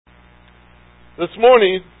This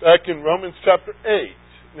morning, back in Romans chapter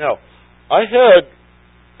 8. Now,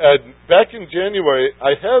 back in January,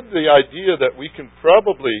 I had the idea that we can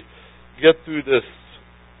probably get through this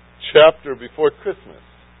chapter before Christmas.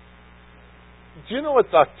 Do you know it's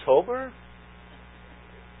October?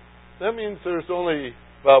 That means there's only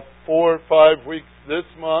about 4 or 5 weeks this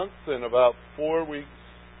month and about 4 weeks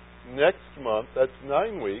next month. That's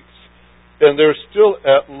 9 weeks. And there's still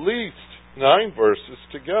at least 9 verses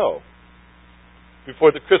to go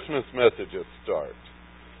before the Christmas messages start.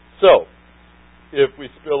 So, if we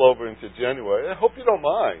spill over into January, I hope you don't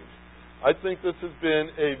mind. I think this has been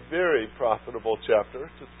a very profitable chapter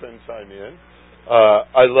to spend time in.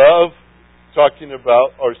 I love talking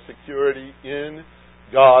about our security in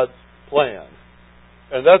God's plan.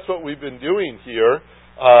 And that's what we've been doing here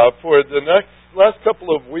for the last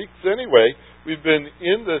couple of weeks anyway. We've been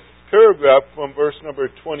in this paragraph from verse number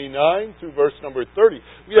 29 through verse number 30.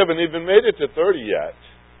 We haven't even made it to 30 yet.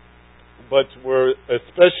 But we're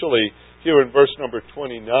especially here in verse number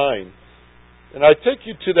 29. And I take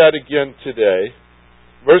you to that again today.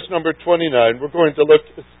 Verse number 29, we're going to look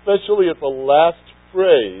especially at the last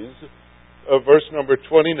phrase of verse number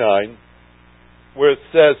 29, where it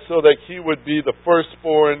says, so that he would be the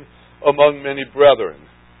firstborn among many brethren.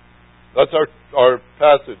 That's our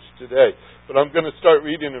passage today. But I'm going to start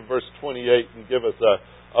reading in verse 28 and give us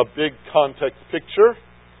a big context picture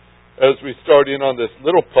as we start in on this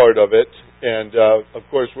little part of it. And, of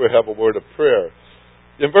course, we'll have a word of prayer.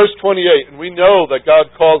 In verse 28, and we know that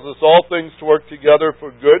God calls us all things to work together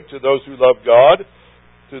for good to those who love God,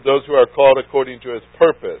 to those who are called according to His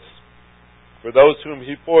purpose. For those whom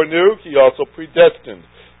He foreknew, He also predestined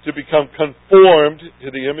to become conformed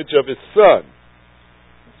to the image of His Son,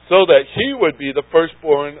 so that He would be the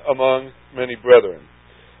firstborn among many brethren.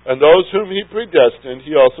 And those whom He predestined,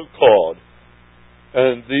 He also called.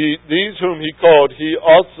 And these whom He called, He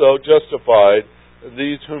also justified. And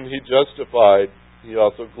these whom He justified, He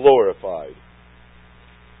also glorified.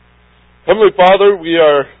 Heavenly Father, we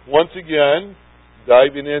are once again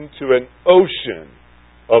diving into an ocean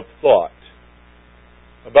of thought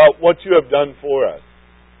about what You have done for us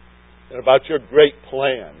and about Your great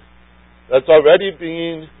plan that's already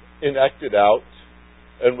being enacted out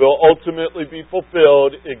and will ultimately be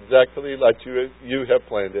fulfilled exactly like you have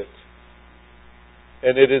planned it.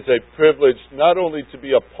 And it is a privilege not only to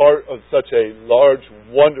be a part of such a large,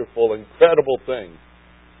 wonderful, incredible thing,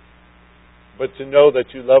 but to know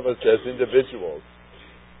that You love us as individuals.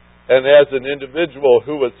 And as an individual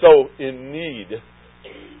who was so in need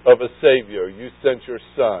of a Savior, You sent Your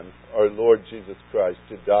Son, our Lord Jesus Christ,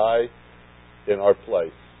 to die in our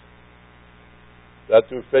place. That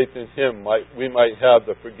through faith in Him we might have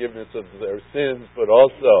the forgiveness of their sins, but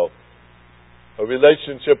also a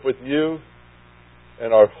relationship with You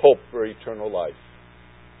and our hope for eternal life.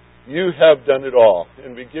 You have done it all,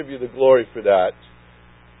 and we give You the glory for that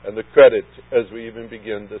and the credit as we even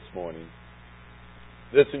begin this morning.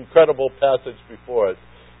 This incredible passage before us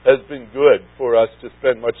has been good for us to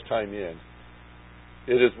spend much time in.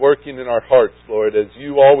 It is working in our hearts, Lord, as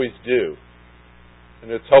You always do,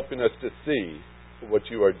 and it's helping us to see what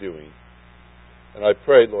You are doing. And I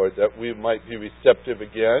pray, Lord, that we might be receptive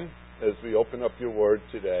again as we open up Your Word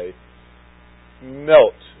today.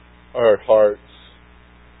 Melt our hearts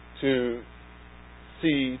to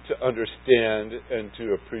see, to understand, and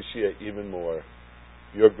to appreciate even more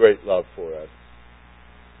Your great love for us.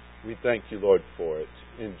 We thank You, Lord, for it.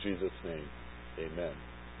 In Jesus' name, amen.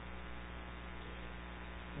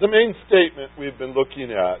 The main statement we've been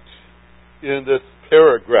looking at in this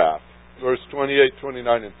paragraph, verse 28,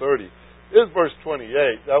 29, and 30, is verse 28.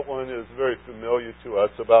 That one is very familiar to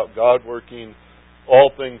us about God working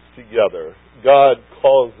all things together. God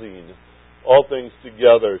causing all things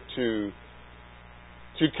together to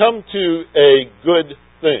come to a good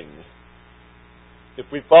thing. If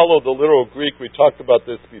we follow the literal Greek, we talked about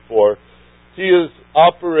this before, He is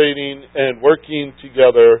operating and working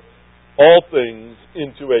together all things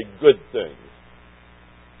into a good thing.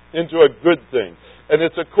 Into a good thing. And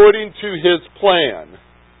it's according to His plan.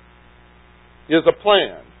 He has a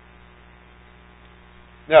plan.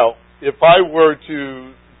 Now, if I were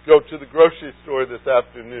to go to the grocery store this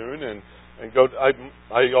afternoon and go,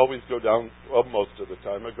 I always go down, well, most of the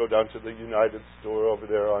time, I go down to the United store over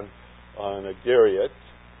there on Garriott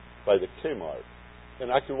by the Kmart. And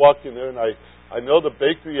I can walk in there and I know the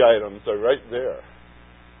bakery items are right there.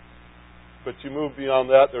 But you move beyond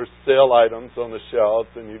that, there's sale items on the shelves,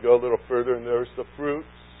 and you go a little further and there's the fruits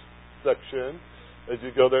section as you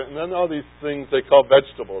go there. And then all these things they call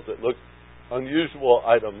vegetables that look unusual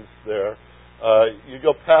items there. You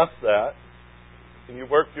go past that And you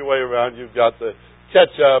work your way around. You've got the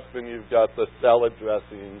ketchup, and you've got the salad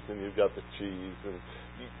dressings, and you've got the cheese. And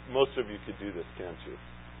most of you could do this, can't you?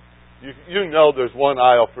 You know there's one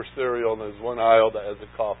aisle for cereal, and there's one aisle that has the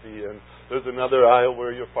coffee, and there's another aisle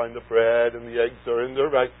where you'll find the bread, and the eggs are in their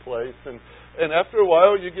right place. And after a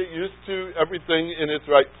while, you get used to everything in its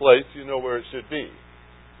right place. You know where it should be.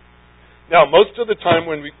 Now, most of the time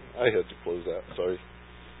when I had to close that, sorry.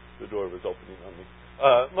 The door was opening on me.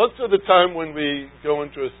 Most of the time when we go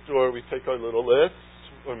into a store, we take our little list,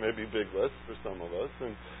 or maybe big list for some of us,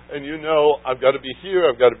 and you know, I've got to be here,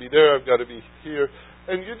 I've got to be there, I've got to be here.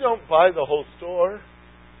 And you don't buy the whole store,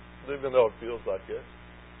 even though it feels like it.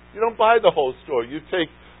 You don't buy the whole store. You take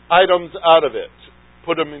items out of it,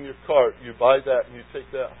 put them in your cart, you buy that, and you take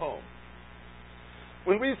that home.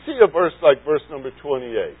 When we see a verse like verse number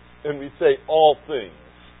 28, and we say all things,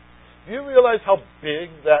 do you realize how big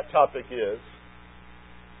that topic is?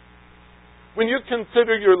 When you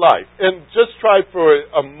consider your life, and just try for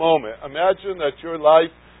a moment, imagine that your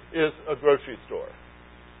life is a grocery store.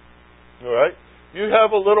 All right? You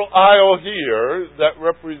have a little aisle here that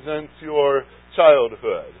represents your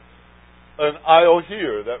childhood. An aisle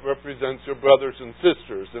here that represents your brothers and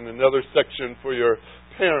sisters, and another section for your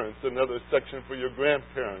parents, another section for your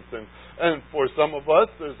grandparents, and for some of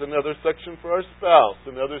us, there's another section for our spouse,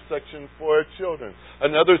 another section for our children,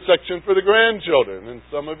 another section for the grandchildren, and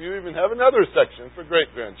some of you even have another section for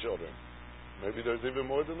great-grandchildren. Maybe there's even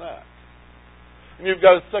more than that. And you've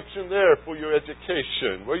got a section there for your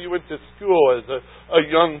education, where you went to school as a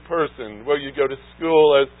young person, where you go to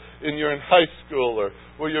school you're in high school, or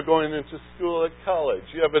where you're going into school at college.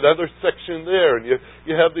 You have another section there, and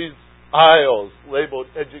you have these aisles labeled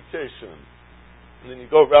education. And then you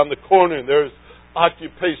go around the corner, and there's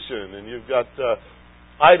occupation, and you've got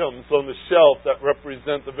items on the shelf that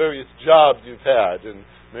represent the various jobs you've had, and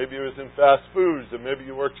maybe it was in fast foods, and maybe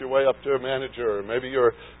you worked your way up to a manager, or maybe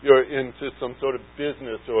you're into some sort of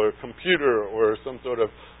business or computer or some sort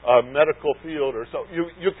of medical field or so.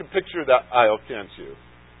 You can picture that aisle, can't you?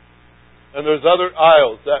 And there's other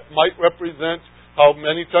aisles that might represent how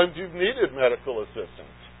many times you've needed medical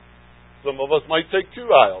assistance. Some of us might take two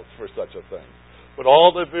aisles for such a thing. But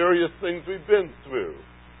all the various things we've been through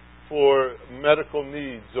for medical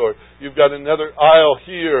needs, or you've got another aisle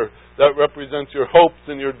here that represents your hopes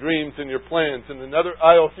and your dreams and your plans, and another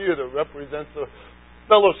aisle here that represents the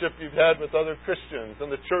fellowship you've had with other Christians and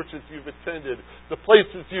the churches you've attended, the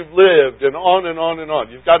places you've lived, and on and on and on.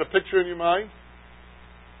 You've got a picture in your mind?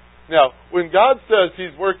 Now, when God says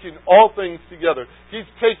He's working all things together, He's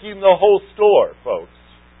taking the whole store, folks.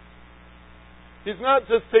 He's not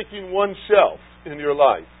just taking one shelf in your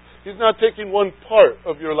life. He's not taking one part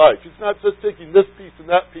of your life. He's not just taking this piece and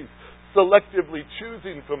that piece, selectively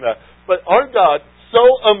choosing from that. But our God so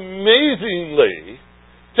amazingly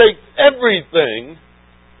takes everything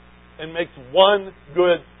and makes one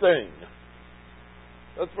good thing.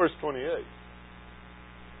 That's verse 28.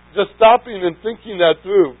 Just stopping and thinking that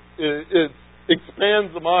through, it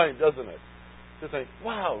expands the mind, doesn't it? To think,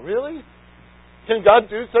 wow, really? Can God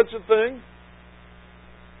do such a thing?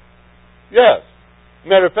 Yes.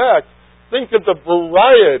 Matter of fact, think of the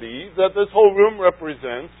variety that this whole room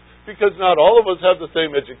represents, because not all of us have the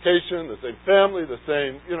same education, the same family, the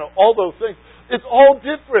same, all those things. It's all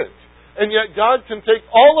different. And yet God can take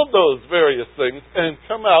all of those various things and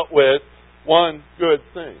come out with one good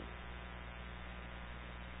thing.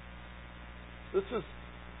 This is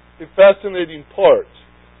a fascinating part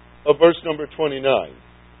of verse number 29.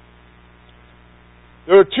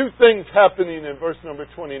 There are two things happening in verse number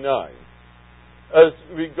 29 as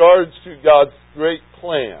regards to God's great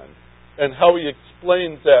plan and how He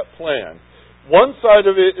explains that plan. One side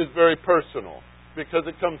of it is very personal because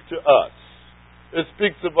it comes to us. It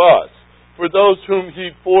speaks of us. For those whom He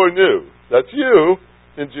foreknew, that's you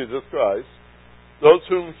in Jesus Christ, those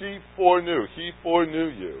whom He foreknew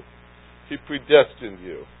you. He predestined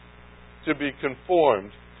you to be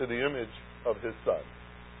conformed to the image of His Son.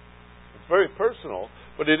 It's very personal,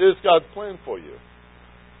 but it is God's plan for you.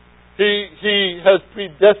 He has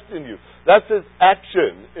predestined you. That's His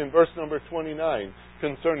action in verse number 29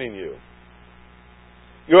 concerning you.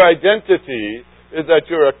 Your identity is that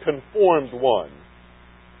you're a conformed one.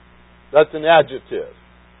 That's an adjective.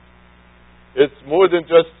 It's more than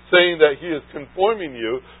just saying that He is conforming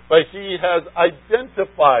you, but He has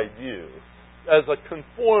identified you as a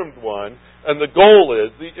conformed one, and the goal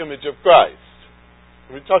is the image of Christ.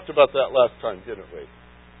 We talked about that last time, didn't we?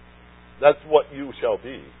 That's what you shall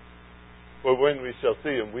be. For when we shall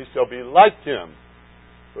see Him, we shall be like Him,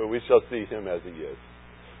 for we shall see Him as He is.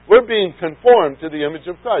 We're being conformed to the image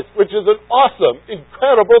of Christ, which is an awesome,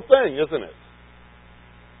 incredible thing, isn't it?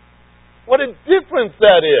 What a difference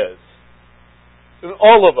that is in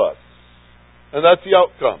all of us. And that's the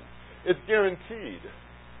outcome. It's guaranteed.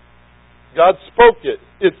 God spoke it.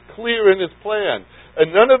 It's clear in His plan.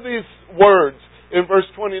 And none of these words in verse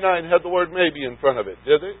 29 had the word maybe in front of it,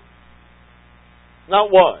 did it?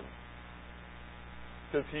 Not one.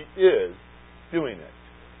 Because He is doing it.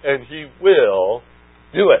 And He will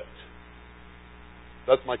do it.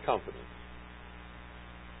 That's my confidence.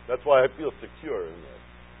 That's why I feel secure in this.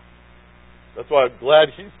 That's why I'm glad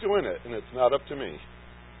He's doing it, and it's not up to me.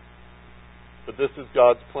 But this is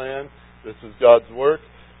God's plan. This is God's work.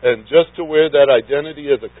 And just to wear that identity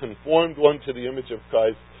as a conformed one to the image of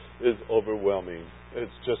Christ is overwhelming.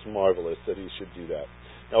 It's just marvelous that He should do that.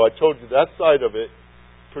 Now, I told you that side of it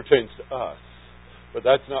pertains to us. But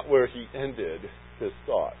that's not where He ended His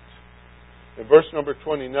thought. In verse number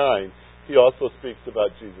 29, He also speaks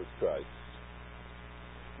about Jesus Christ.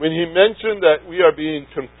 When He mentioned that we are being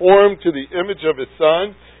conformed to the image of His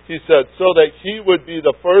Son, He said, so that He would be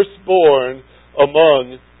the firstborn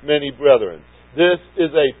among many brethren. This is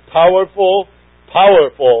a powerful,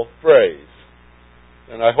 powerful phrase.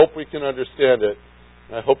 And I hope we can understand it.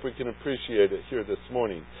 And I hope we can appreciate it here this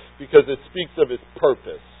morning. Because it speaks of His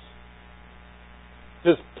purpose.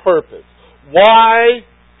 His purpose. Why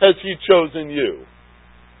has He chosen you?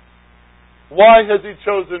 Why has He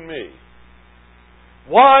chosen me?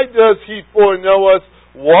 Why does He foreknow us?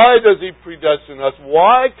 Why does He predestine us?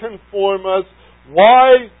 Why conform us?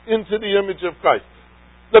 Why into the image of Christ?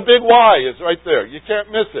 The big why is right there. You can't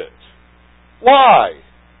miss it. Why?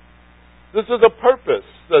 This is a purpose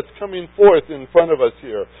that's coming forth in front of us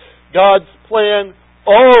here. God's plan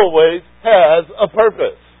always has a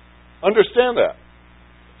purpose. Understand that.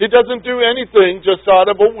 He doesn't do anything just out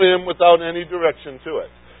of a whim without any direction to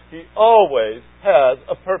it. He always has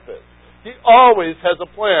a purpose. He always has a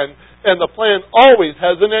plan, and the plan always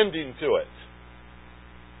has an ending to it.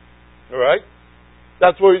 All right?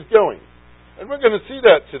 That's where He's going. And we're going to see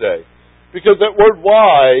that today, because that word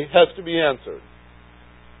why has to be answered.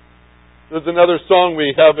 There's another song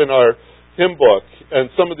we have in our hymn book, and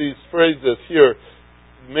some of these phrases here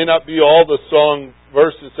may not be all the song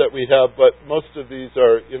verses that we have, but most of these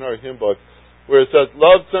are in our hymn book, where it says,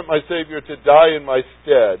 love sent my Savior to die in my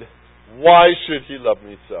stead. Why should He love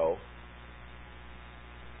me so?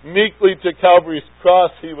 Meekly to Calvary's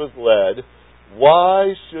cross He was led.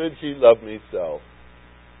 Why should He love me so?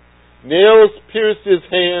 Nails pierced His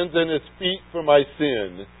hands and His feet for my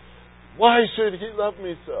sin. Why should He love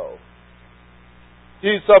me so?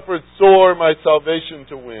 He suffered sore my salvation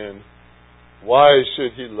to win. Why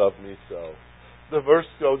should He love me so? The verse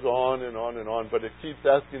goes on and on and on, but it keeps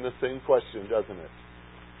asking the same question, doesn't it?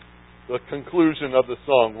 The conclusion of the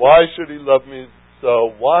song. Why should He love me so?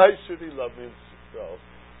 Why should He love me so?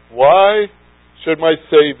 Why should my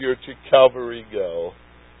Savior to Calvary go?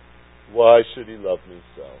 Why should He love me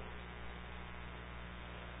so?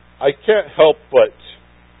 I can't help but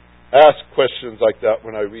ask questions like that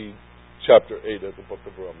when I read chapter 8 of the book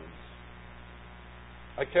of Romans.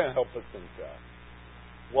 I can't help but think that.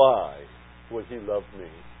 Why would He love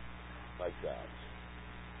me like that?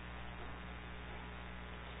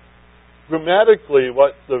 Grammatically,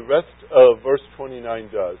 what the rest of verse 29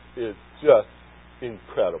 does is just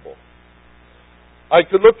incredible. I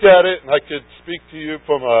could look at it and I could speak to you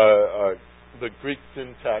from the Greek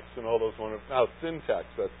syntax and all those wonderful... Now, syntax,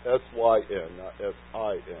 that's S-Y-N, not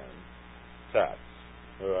S-I-N, tax.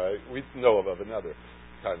 All right? We know of another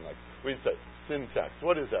kind of like... We say syntax.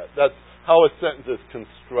 What is that? That's how a sentence is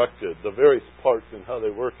constructed, the various parts and how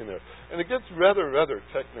they work in there. And it gets rather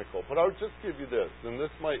technical, but I'll just give you this, and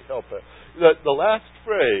this might help it. That the last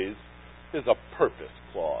phrase is a purpose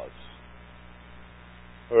clause.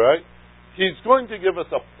 All right? He's going to give us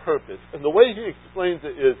a purpose. And the way he explains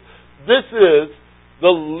it is, this is the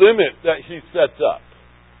limit that He sets up.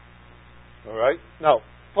 All right? Now,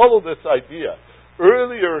 follow this idea.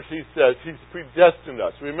 Earlier he says He's predestined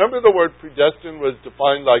us. Remember the word predestined was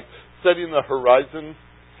defined like setting the horizon,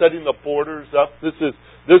 setting the borders up. This is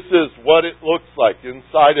what it looks like.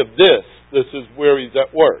 Inside of this is where He's at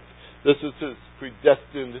work. This is His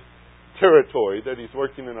predestined territory that He's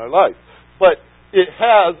working in our life. But it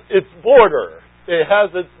has its border. It has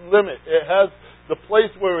its limit. It has the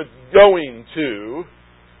place where it's going to,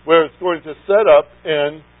 where it's going to set up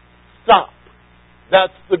and stop.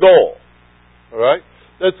 That's the goal. All right?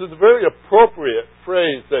 This is a very appropriate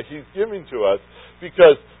phrase that He's giving to us,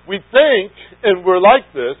 because we think, and we're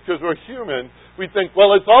like this because we're human, we think,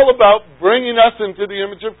 well, it's all about bringing us into the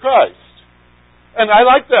image of Christ. And I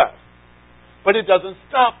like that. But it doesn't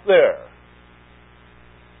stop there.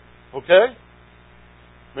 Okay?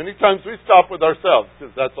 Many times we stop with ourselves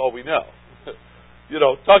because that's all we know.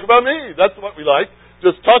 Talk about me. That's what we like.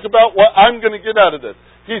 Just talk about what I'm going to get out of this.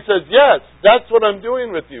 He says, yes, that's what I'm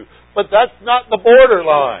doing with you. But that's not the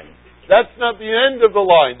borderline. That's not the end of the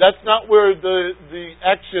line. That's not where the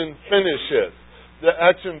action finishes. The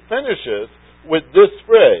action finishes with this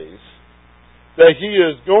phrase that he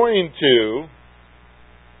is going to,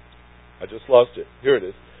 I just lost it. Here it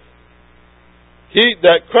is.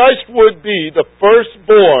 That Christ would be the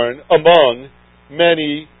firstborn among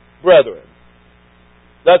many brethren.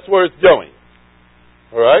 That's where it's going.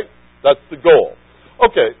 All right? That's the goal.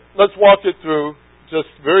 Okay, let's walk it through just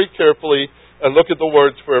very carefully and look at the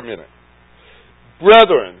words for a minute.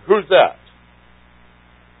 Brethren, who's that?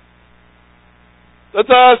 That's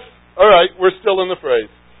us. All right, we're still in the phrase.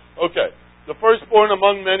 Okay, the firstborn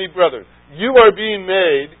among many brethren. You are being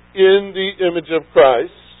made in the image of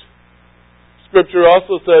Christ. Scripture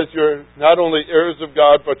also says you're not only heirs of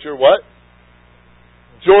God, but you're what?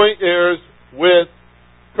 Joint heirs with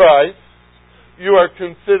Christ. You are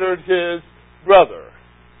considered His brother.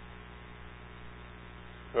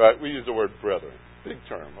 All right, we use the word brethren. Big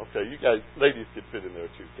term. Okay, you guys, ladies could fit in there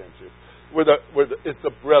too, can't you? It's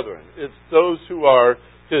the brethren. It's those who are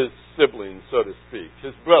His siblings, so to speak,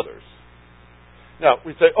 His brothers. Now,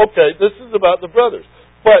 we say, okay, this is about the brothers.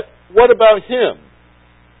 But what about Him?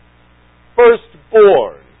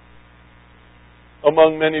 Firstborn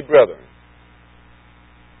among many brethren.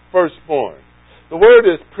 Firstborn. The word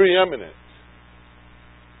is preeminent.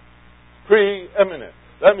 Preeminent.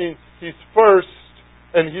 That means He's first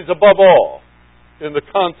and He's above all in the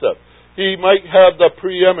concept. He might have the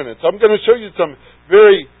preeminence. I'm going to show you some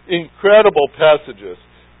very incredible passages.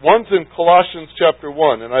 One's in Colossians chapter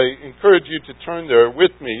 1, and I encourage you to turn there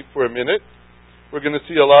with me for a minute. We're going to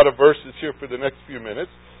see a lot of verses here for the next few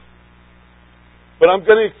minutes. But I'm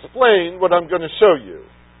going to explain what I'm going to show you.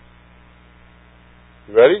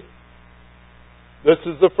 You ready? This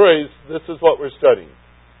is the phrase, this is what we're studying.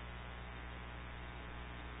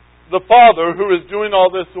 The Father who is doing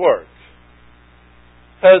all this work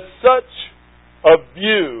has such a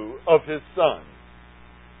view of His Son.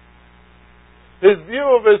 His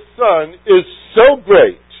view of His Son is so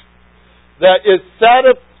great that it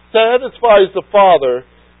satisfies the Father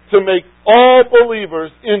to make all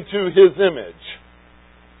believers into His image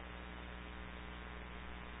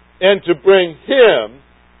and to bring Him,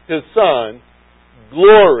 His Son,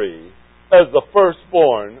 glory as the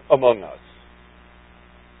firstborn among us.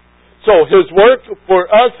 So His work for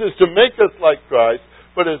us is to make us like Christ,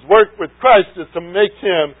 but His work with Christ is to make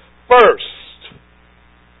Him first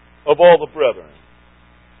of all the brethren.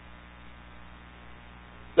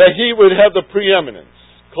 That He would have the preeminence.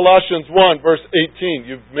 Colossians 1, verse 18.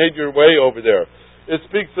 You've made your way over there. It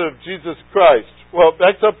speaks of Jesus Christ. Well,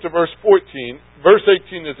 backs up to verse 14. Verse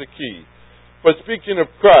 18 is a key. But speaking of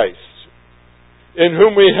Christ, in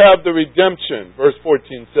whom we have the redemption, verse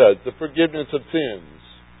 14 says, the forgiveness of sins.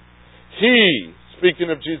 He,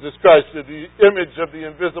 speaking of Jesus Christ, is the image of the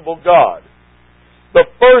invisible God, the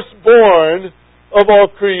firstborn of all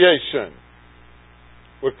creation.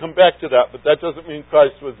 We'll come back to that, but that doesn't mean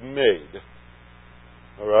Christ was made.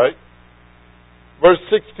 All right? Verse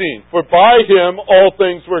 16, for by Him all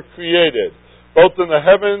things were created, both in the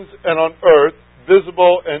heavens and on earth,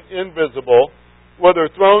 visible and invisible, whether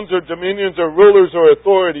thrones or dominions or rulers or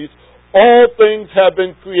authorities, all things have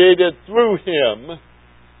been created through Him.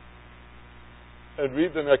 And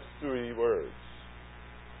read the next three words.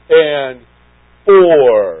 And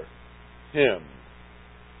for Him.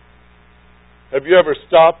 Have you ever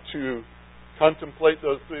stopped to contemplate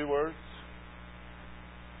those three words?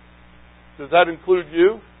 Does that include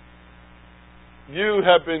you? You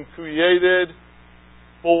have been created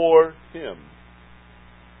for Him.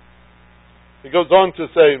 It goes on to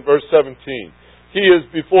say in verse 17, He is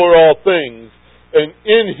before all things, and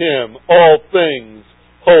in Him all things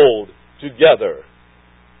hold together.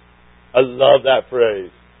 I love that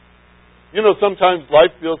phrase. You know, sometimes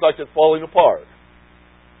life feels like it's falling apart.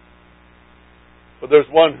 But there's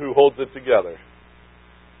one who holds it together.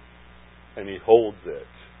 And He holds it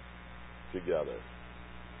together.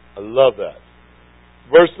 I love that.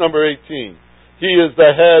 Verse number 18. He is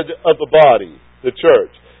the head of the body, the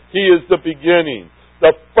church. He is the beginning,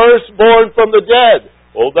 the firstborn from the dead.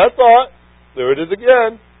 Hold that thought. There it is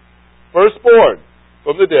again. Firstborn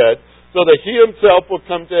from the dead, so that He Himself will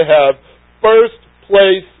come to have first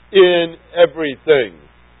place in everything.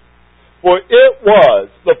 For it was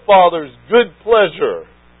the Father's good pleasure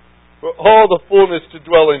for all the fullness to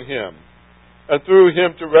dwell in Him, and through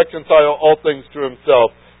Him to reconcile all things to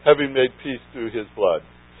Himself, having made peace through His blood.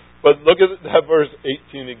 But look at that verse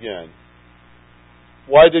 18 again.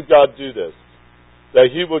 Why did God do this? That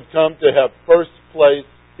He would come to have first place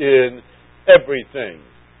in everything.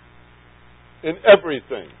 In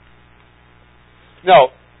everything. Now,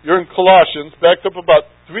 you're in Colossians, back up about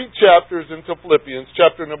 3 chapters into Philippians,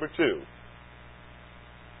 chapter number 2.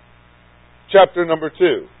 Chapter number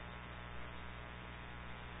 2.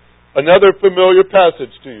 Another familiar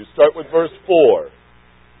passage to you. Start with verse 4.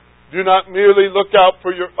 Do not merely look out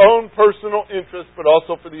for your own personal interest, but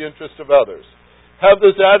also for the interest of others. Have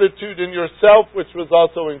this attitude in yourself, which was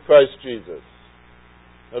also in Christ Jesus.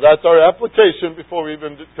 Now that's our application before we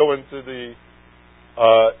even go into the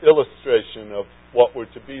illustration of what we're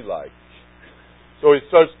to be like. So he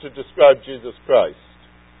starts to describe Jesus Christ,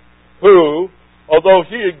 who, although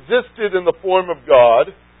He existed in the form of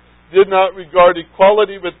God, did not regard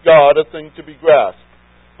equality with God a thing to be grasped,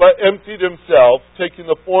 but emptied Himself, taking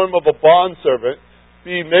the form of a bondservant,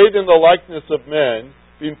 being made in the likeness of men,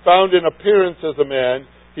 being found in appearance as a man,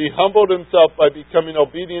 He humbled Himself by becoming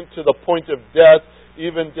obedient to the point of death,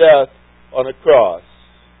 even death on a cross.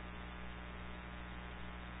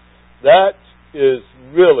 That is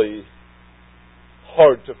really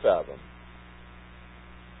hard to fathom.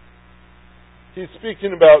 He's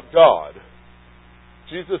speaking about God.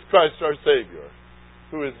 Jesus Christ our Savior,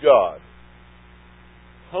 who is God,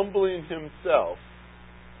 humbling Himself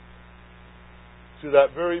to that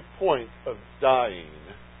very point of dying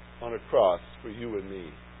on a cross for you and me.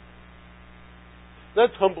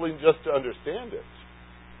 That's humbling just to understand it.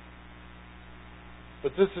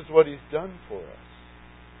 But this is what He's done for us.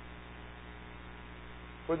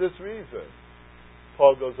 For this reason,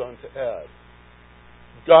 Paul goes on to add,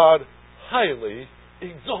 God highly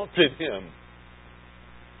exalted Him.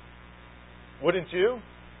 Wouldn't you?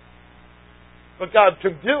 But God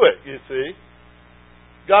can do it, you see.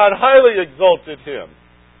 God highly exalted Him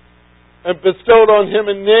and bestowed on Him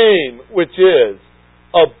a name which is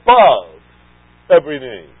above every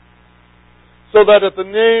name, so that at the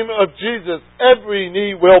name of Jesus every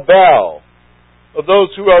knee will bow, of those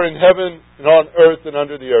who are in heaven and on earth and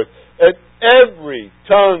under the earth, and every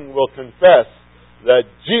tongue will confess that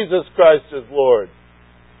Jesus Christ is Lord,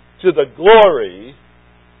 to the glory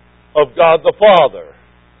of God the Father.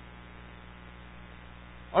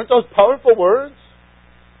 Aren't those powerful words?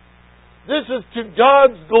 This is to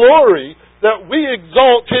God's glory that we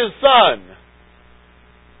exalt His Son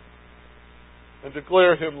and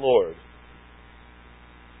declare Him Lord.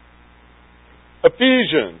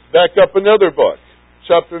 Ephesians, back up another book,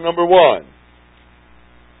 chapter number 1.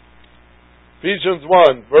 Ephesians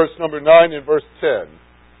 1, verse number 9 and verse 10.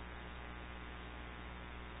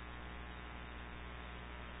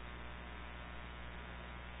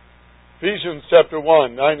 Ephesians chapter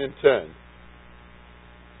 1, 9 and 10.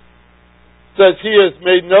 Says, He has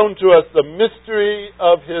made known to us the mystery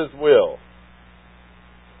of His will,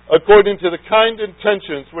 according to the kind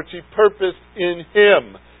intentions which He purposed in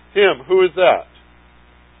Him. Him, who is that?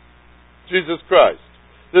 Jesus Christ.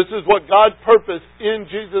 This is what God purposed in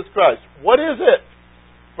Jesus Christ. What is it?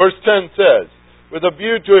 Verse 10 says, with a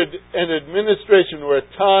view to an administration or a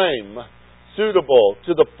time suitable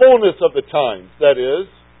to the fullness of the times, that is,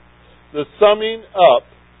 the summing up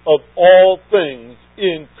of all things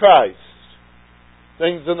in Christ.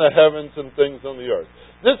 Things in the heavens and things on the earth.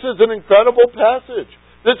 This is an incredible passage.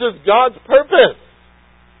 This is God's purpose.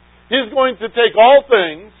 He's going to take all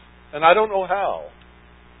things, and I don't know how,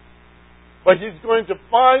 but He's going to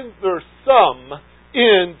find their sum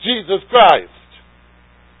in Jesus Christ.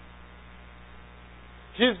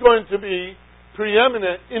 He's going to be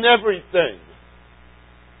preeminent in everything.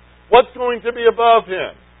 What's going to be above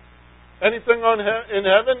Him? Anything in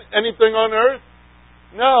heaven? Anything on earth?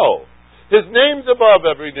 No. His name's above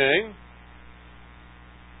every name.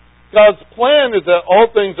 God's plan is that all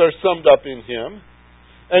things are summed up in Him.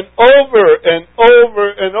 And over and over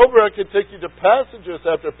and over, I could take you to passages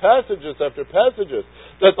after passages after passages,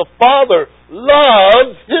 that the Father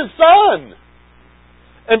loves His Son.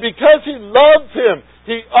 And because He loves Him,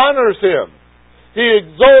 He honors Him. He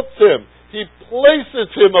exalts Him. He places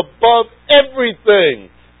Him above everything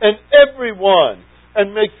and everyone,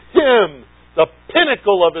 and makes Him the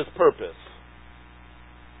pinnacle of His purpose.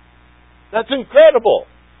 That's incredible.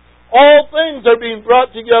 All things are being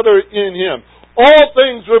brought together in Him. All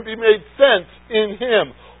things will be made sense in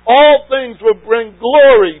Him. All things will bring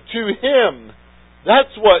glory to Him.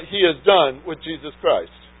 That's what He has done with Jesus Christ.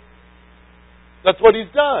 That's what He's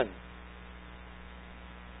done.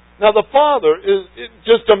 Now the Father is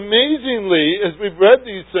just amazingly, as we've read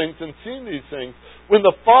these things and seen these things, when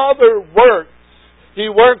the Father works, He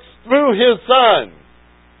works through His Son.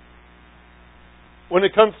 When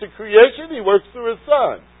it comes to creation, He works through His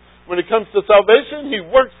Son. When it comes to salvation, He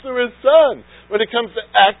works through His Son. When it comes to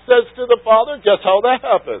access to the Father, guess how that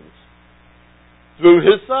happens? Through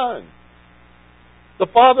His Son. The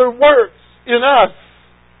Father works in us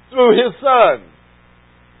through His Son.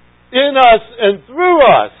 In us and through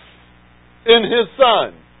us in His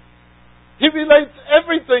Son. He relates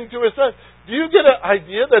everything to His Son. Do you get an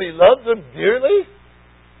idea that He loves them dearly?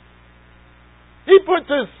 He puts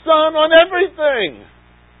His Son on everything.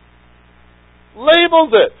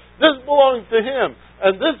 Labels it. This belongs to Him,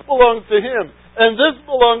 and this belongs to Him, and this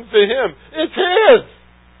belongs to Him. It's His.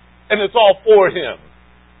 And it's all for Him.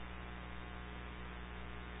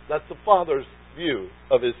 That's the Father's view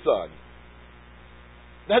of His Son.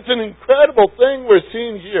 That's an incredible thing we're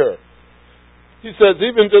seeing here. He says,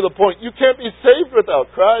 even to the point, you can't be saved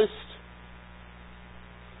without Christ.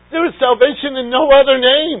 There is salvation in no other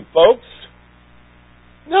name, folks.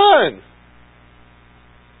 None.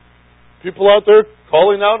 People out there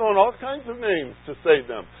calling out on all kinds of names to save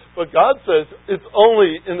them. But God says, it's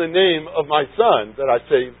only in the name of my Son that I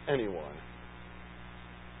save anyone.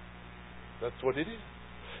 That's what it is.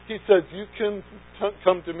 He says, you can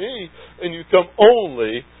come to me, and you come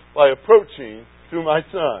only by approaching through my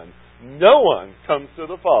Son. No one comes to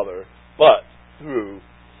the Father but through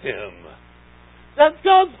Him. That's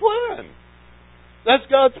God's plan. That's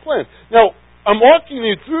God's plan. Now, I'm walking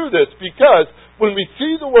you through this because when we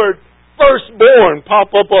see the word firstborn pop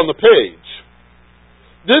up on the page,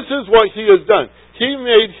 this is what He has done. He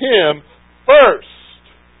made Him first.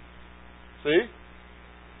 See?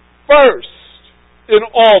 First in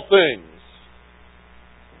all things.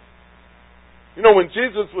 You know, when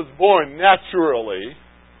Jesus was born naturally,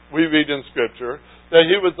 we read in Scripture that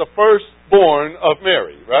He was the firstborn of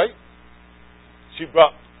Mary, right? She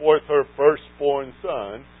brought forth her firstborn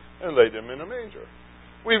Son and laid Him in a manger.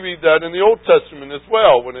 We read that in the Old Testament as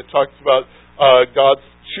well when it talks about God's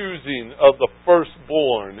choosing of the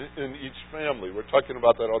firstborn in each family. We're talking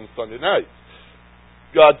about that on Sunday nights.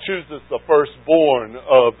 God chooses the firstborn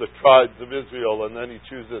of the tribes of Israel, and then He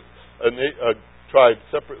chooses a tribe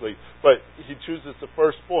separately. But He chooses the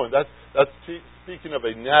firstborn. That's speaking of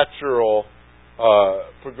a natural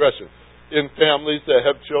progression. In families that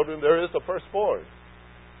have children, there is a firstborn.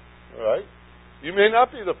 All right? You may not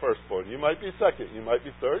be the firstborn. You might be second. You might be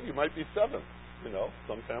third. You might be seventh. You know,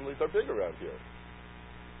 some families are big around here.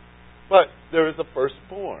 But there is a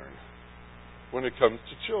firstborn when it comes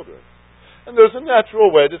to children. And there's a natural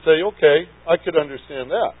way to say, okay, I could understand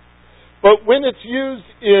that. But when it's used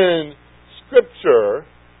in Scripture,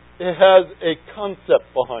 it has a concept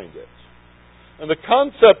behind it. And the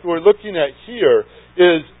concept we're looking at here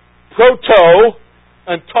is proto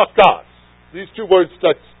and tokos. These two words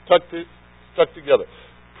stuck together.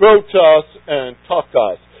 Protos and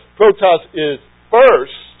tokos. Protos is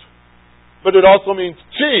first, but it also means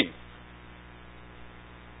chief.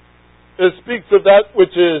 It speaks of that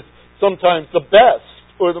which is sometimes the best,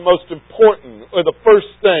 or the most important, or the first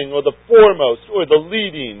thing, or the foremost, or the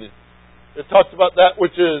leading. It talks about that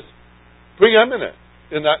which is preeminent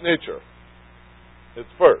in that nature. It's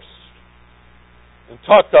first. And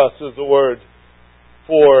tokos is the word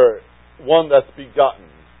for one that's begotten.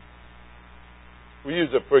 We use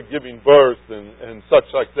it for giving birth and such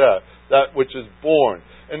like that. That which is born.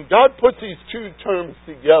 And God puts these two terms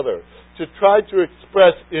together to try to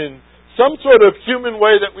express in some sort of human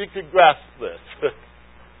way that we could grasp this.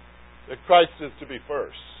 That Christ is to be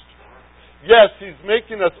first. Yes, He's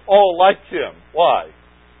making us all like Him. Why?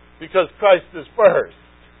 Because Christ is first.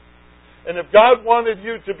 And if God wanted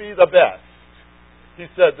you to be the best, He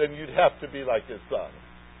said, then you'd have to be like His Son.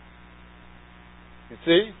 You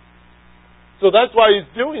see? So that's why He's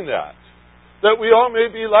doing that. That we all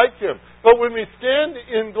may be like Him. But when we stand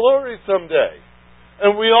in glory someday,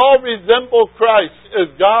 and we all resemble Christ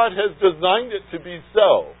as God has designed it to be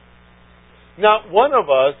so, not one of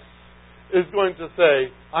us is going to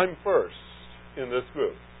say, I'm first in this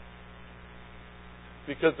group.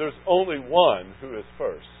 Because there's only one who is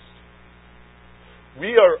first.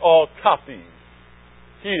 We are all copies.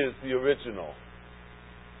 He is the original.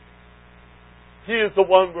 He is the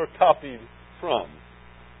one we're copied from.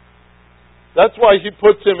 That's why He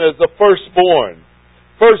puts Him as the firstborn.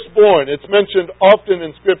 Firstborn, it's mentioned often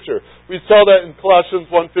in Scripture. We saw that in Colossians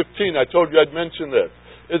 1:15. I told you I'd mention this.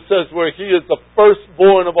 It says where He is the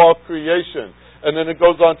firstborn of all creation. And then it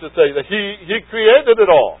goes on to say that He created it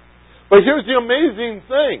all. But here's the amazing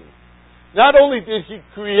thing. Not only did He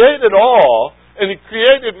create it all, and He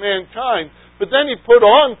created mankind, but then He put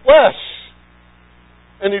on flesh.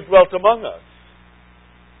 And He dwelt among us.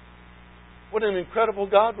 What an incredible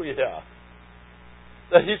God we have.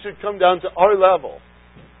 That He should come down to our level.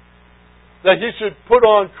 that he should put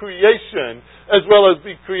on creation as well as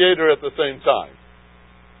be creator at the same time.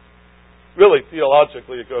 Really,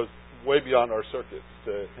 theologically, it goes way beyond our circuits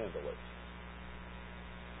to handle it.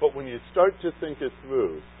 But when you start to think it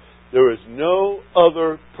through, there is no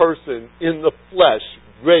other person in the flesh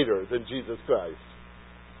greater than Jesus Christ.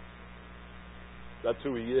 That's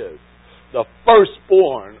who he is. The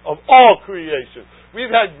firstborn of all creation. We've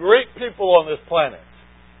had great people on this planet.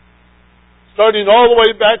 Starting all the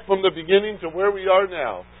way back from the beginning to where we are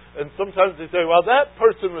now. And sometimes they say, well, that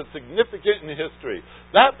person was significant in history.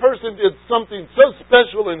 That person did something so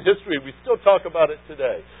special in history, we still talk about it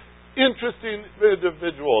today. Interesting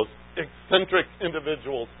individuals, eccentric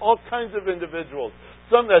individuals, all kinds of individuals.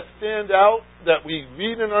 Some that stand out that we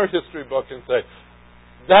read in our history book and say,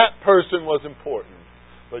 that person was important.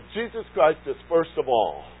 But Jesus Christ is first of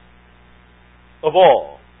all. Of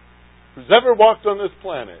all. Who's ever walked on this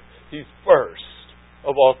planet, he's first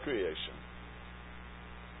of all creation.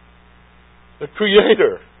 The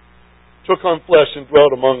Creator took on flesh and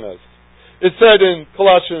dwelt among us. It said in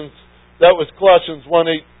Colossians, that was Colossians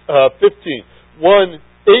 1:15.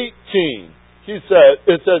 1:18,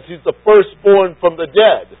 it says he's the firstborn from the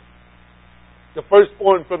dead. The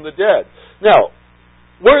firstborn from the dead. Now,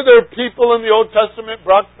 were there people in the Old Testament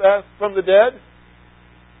brought back from the dead?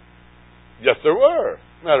 Yes, there were.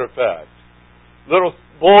 Matter of fact. Little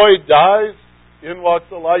boy dies, in walks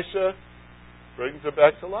Elisha, brings her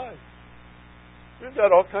back to life. We've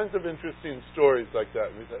got all kinds of interesting stories like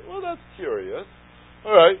that. And we say, well, that's curious.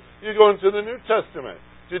 All right, you go into the New Testament.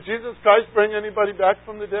 Did Jesus Christ bring anybody back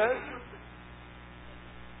from the dead?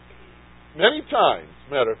 Many times,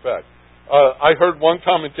 matter of fact. I heard one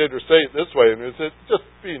commentator say it this way, and it was just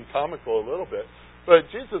being comical a little bit, but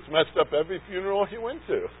Jesus messed up every funeral he went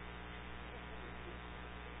to.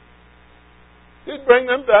 He'd bring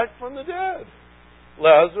them back from the dead.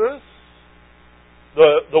 Lazarus,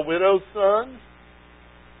 the widow's son.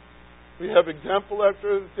 We have example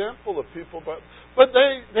after example of people, but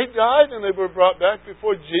they died and they were brought back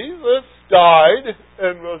before Jesus died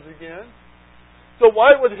and rose again. So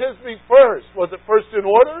why would his be first? Was it first in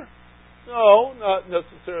order? No, not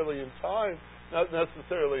necessarily in time, not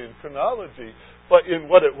necessarily in chronology, but in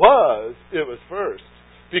what it was first.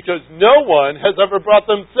 Because no one has ever brought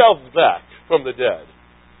themselves back from the dead.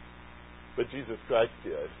 But Jesus Christ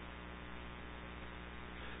did.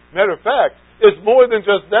 Matter of fact, it's more than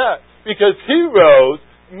just that. Because he rose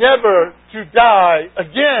never to die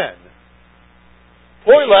again.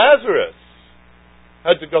 Poor Lazarus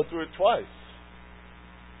had to go through it twice.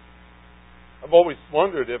 I've always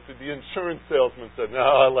wondered if the insurance salesman said,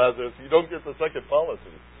 no, Lazarus, you don't get the second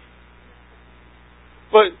policy.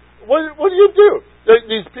 But what do you do?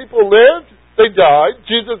 These people lived, they died,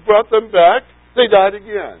 Jesus brought them back, they died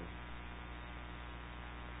again.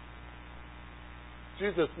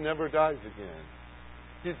 Jesus never dies again.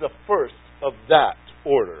 He's the first of that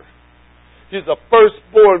order. He's the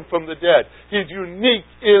firstborn from the dead. He's unique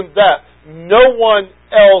in that. No one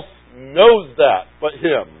else knows that but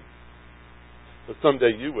him. But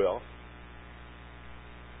someday you will.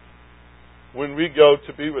 When we go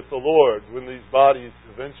to be with the Lord, when these bodies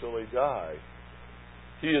eventually die,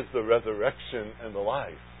 he is the resurrection and the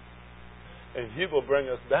life. And he will bring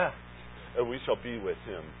us back, and we shall be with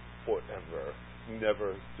him forever,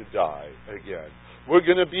 never to die again. We're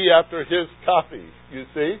going to be after his copy, you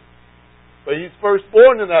see. But he's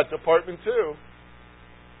firstborn in that department too.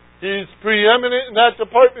 He's preeminent in that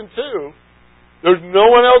department too. There's no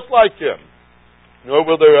one else like him. Nor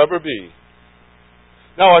will there ever be.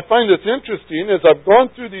 Now I find this interesting. As I've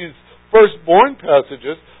gone through these firstborn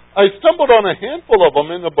passages, I stumbled on a handful of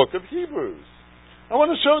them in the book of Hebrews. I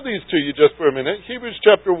want to show these to you just for a minute. Hebrews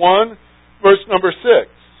chapter 1, verse number 6.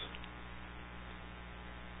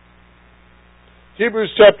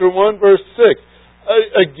 Hebrews chapter 1, verse 6.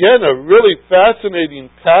 Again, a really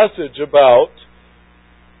fascinating passage about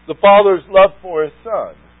the Father's love for His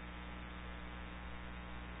Son.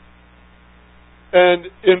 And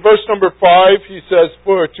in verse number 5, he says,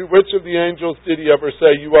 "For to which of the angels did He ever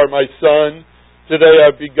say, 'You are my Son, today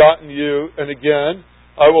I have begotten you'? And again,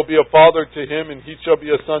 'I will be a father to him, and he shall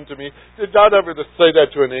be a son to me'?" Did God ever say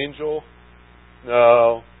that to an angel?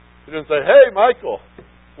 No. He didn't say, "Hey, Michael,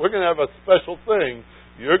 we're going to have a special thing.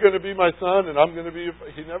 You're going to be my son, and I'm going to be your..."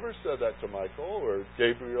 He never said that to Michael or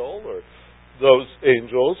Gabriel or those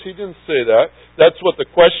angels. He didn't say that. That's what the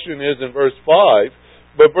question is in verse 5.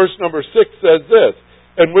 But verse number 6 says this,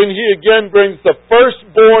 "And when He again brings the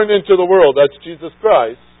firstborn into the world," that's Jesus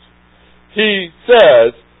Christ, He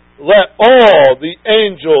says, "Let all the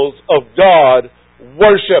angels of God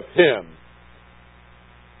worship Him."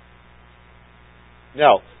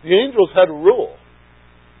 Now, the angels had a rule.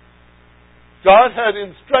 God had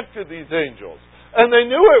instructed these angels. And they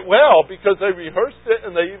knew it well because they rehearsed it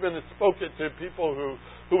and they even spoke it to people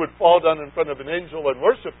who would fall down in front of an angel and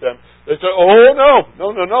worship them. They said, oh,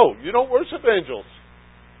 no. You don't worship angels.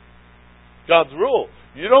 God's rule.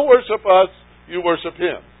 You don't worship us, you worship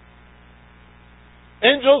Him.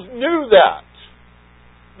 Angels knew that.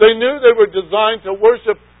 They knew they were designed to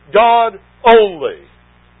worship God only.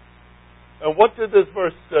 And what did this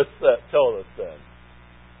verse tell us then?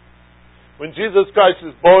 When Jesus Christ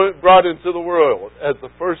is brought into the world as the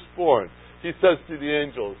firstborn, He says to the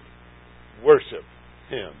angels, worship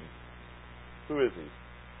Him. Who is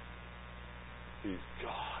He? He's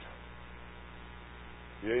God.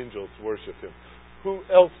 The angels worship Him. Who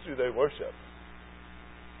else do they worship?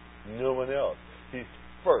 No one else. He's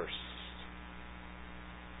first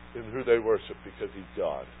in who they worship because He's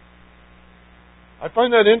God. I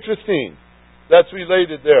find that interesting. That's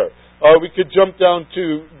related there. We could jump down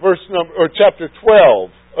to chapter 12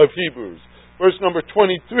 of Hebrews, verse number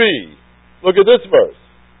 23. Look at this verse.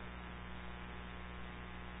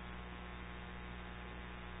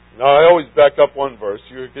 Now, I always back up one verse.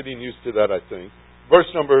 You're getting used to that, I think. Verse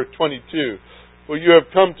number 22. For you have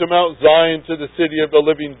come to Mount Zion, to the city of the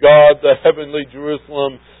living God, the heavenly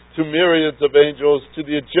Jerusalem, to myriads of angels, to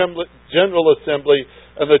the general assembly,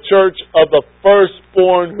 and the church of the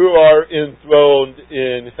firstborn who are enrolled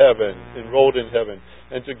in heaven,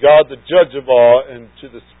 and to God the judge of all, and to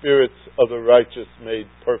the spirits of the righteous made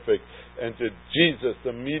perfect, and to Jesus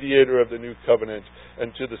the mediator of the new covenant,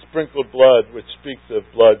 and to the sprinkled blood which speaks of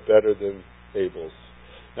blood better than Abel's.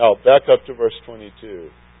 Now back up to verse 22.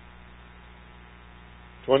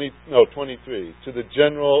 23. To the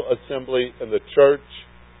general assembly and the church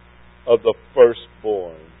of the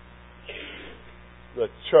firstborn. The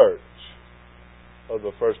church of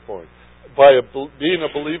the firstborn. By being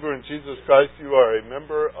a believer in Jesus Christ, you are a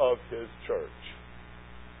member of His church.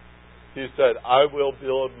 He said, I will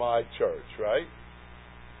build my church, right?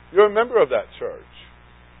 You're a member of that church.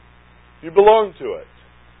 You belong to it.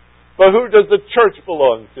 But who does the church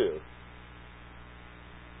belong to?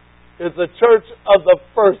 It's the church of the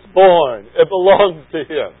firstborn. It belongs to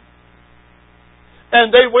Him.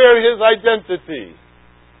 And they wear His identity.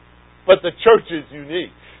 But the church is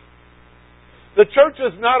unique. The church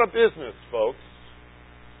is not a business, folks.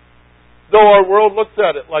 Though our world looks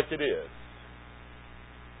at it like it is.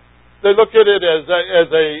 They look at it as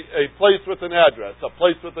a place with an address, a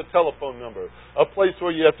place with a telephone number, a place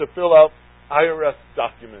where you have to fill out IRS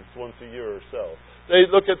documents once a year or so. They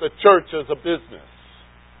look at the church as a business.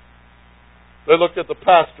 They look at the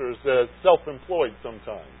pastors as self-employed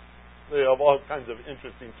sometimes. They have all kinds of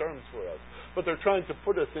interesting terms for us. But they're trying to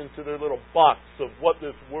put us into their little box of what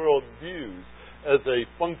this world views as a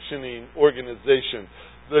functioning organization.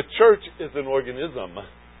 The church is an organism,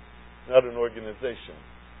 not an organization.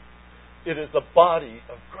 It is the body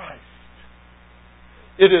of Christ.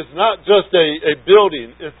 It is not just a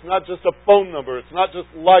building. It's not just a phone number. It's not just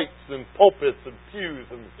lights and pulpits and pews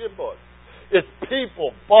and hymn books. It's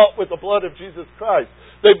people bought with the blood of Jesus Christ.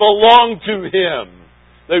 They belong to Him.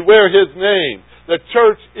 They wear His name. The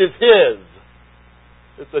church is His.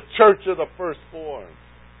 It's the church of the firstborn.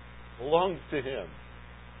 It belongs to Him.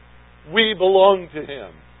 We belong to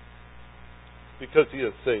Him because He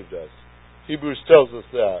has saved us. Hebrews tells us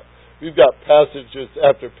that. We've got passages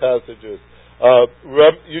after passages.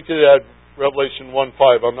 You could add Revelation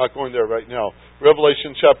 1:5. I'm not going there right now.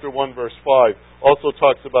 Revelation chapter 1 verse 5 also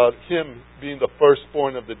talks about Him being the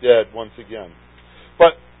firstborn of the dead once again.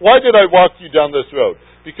 But why did I walk you down this road?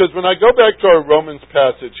 Because when I go back to our Romans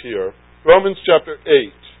passage here, Romans chapter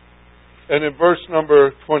 8, and in verse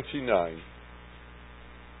number 29,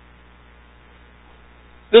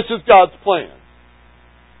 this is God's plan.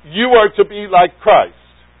 You are to be like Christ,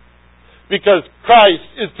 because Christ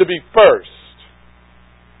is to be first.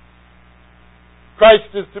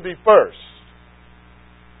 Christ is to be first.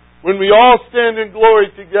 When we all stand in glory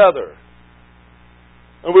together,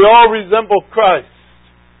 and we all resemble Christ,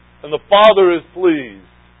 and the Father is pleased,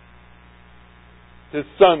 His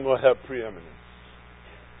Son will have preeminence.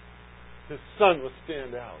 His Son will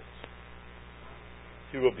stand out.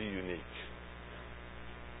 He will be unique.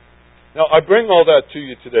 Now, I bring all that to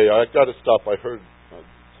you today. I've got to stop. I heard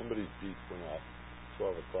somebody's beep went off.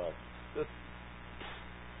 12 o'clock.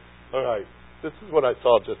 All right. This is what I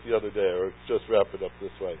saw just the other day, or just wrap it up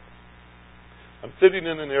this way. I'm sitting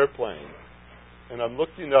in an airplane, and I'm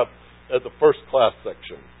looking up at the first class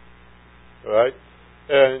section. All right?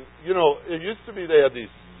 And, you know, it used to be they had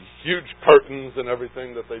these huge curtains and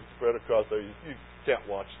everything that they'd spread across there. You can't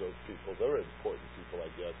watch those people. They're important people, I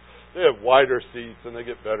guess. They have wider seats and they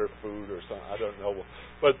get better food or something. I don't know.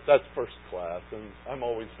 But that's first class, and I'm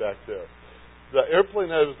always back there. The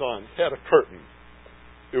airplane I was on had a curtain.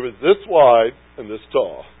 It was this wide and this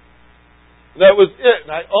tall. And that was it.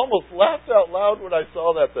 And I almost laughed out loud when I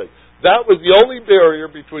saw that thing. That was the only barrier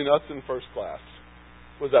between us and first class,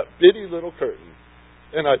 was that bitty little curtain.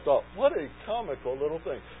 And I thought, what a comical little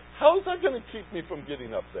thing. How is that going to keep me from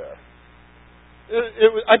getting up there?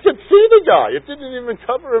 I could see the guy. It didn't even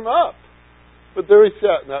cover him up. But there he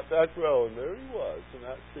sat in that back row, and there he was in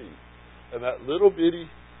that seat. And that little bitty,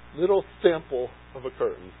 little sample of a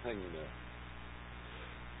curtain hanging there.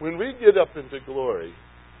 When we get up into glory,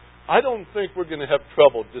 I don't think we're going to have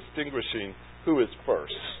trouble distinguishing who is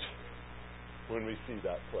first when we see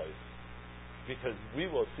that place. Because we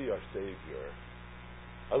will see our Savior.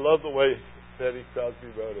 I love the way Betty Crosby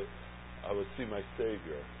wrote it. I will see my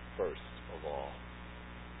Savior first of all.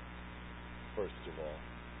 First of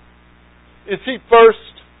all. Is He first,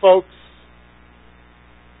 folks?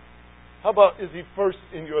 How about, is He first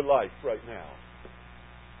in your life right now?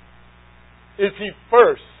 Is He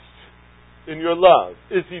first in your love?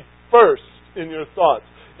 Is He first in your thoughts?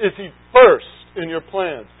 Is He first in your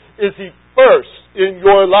plans? Is He first in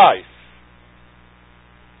your life?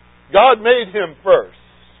 God made Him first.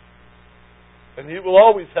 And He will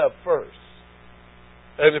always have first.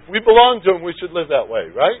 And if we belong to Him, we should live that way,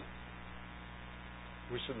 right?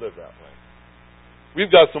 We should live that way.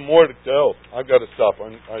 We've got some more to go. I've got to stop.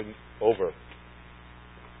 I'm over.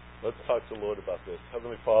 Let's talk to the Lord about this.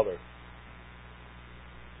 Heavenly Father,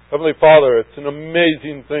 it's an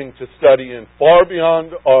amazing thing to study in, far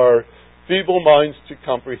beyond our feeble minds to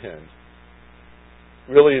comprehend.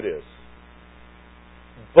 Really it is.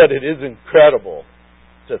 But it is incredible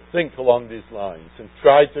to think along these lines and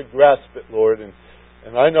try to grasp it, Lord. And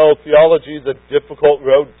I know theology is a difficult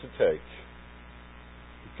road to take,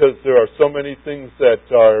 because there are so many things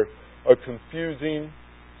that are confusing,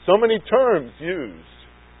 so many terms used,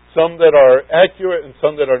 some that are accurate and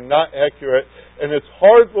some that are not accurate, and it's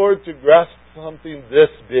hard, Lord, to grasp something this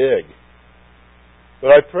big. But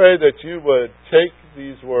I pray that You would take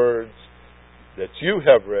these words that You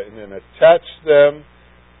have written and attach them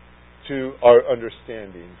to our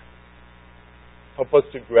understanding. Help us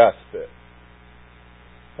to grasp it.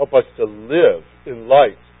 Help us to live in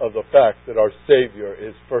light of the fact that our Savior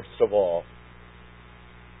is first of all,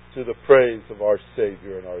 to the praise of our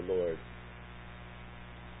Savior and our Lord.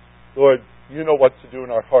 Lord, You know what to do in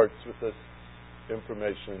our hearts with this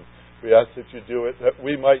information. We ask that You do it, that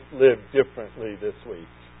we might live differently this week.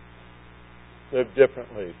 Live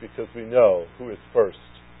differently because we know who is first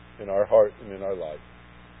in our heart and in our life.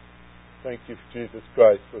 Thank You, Jesus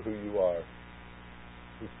Christ, for who You are.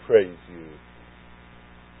 We praise You.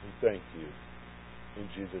 And thank You. In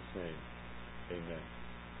Jesus' name, amen.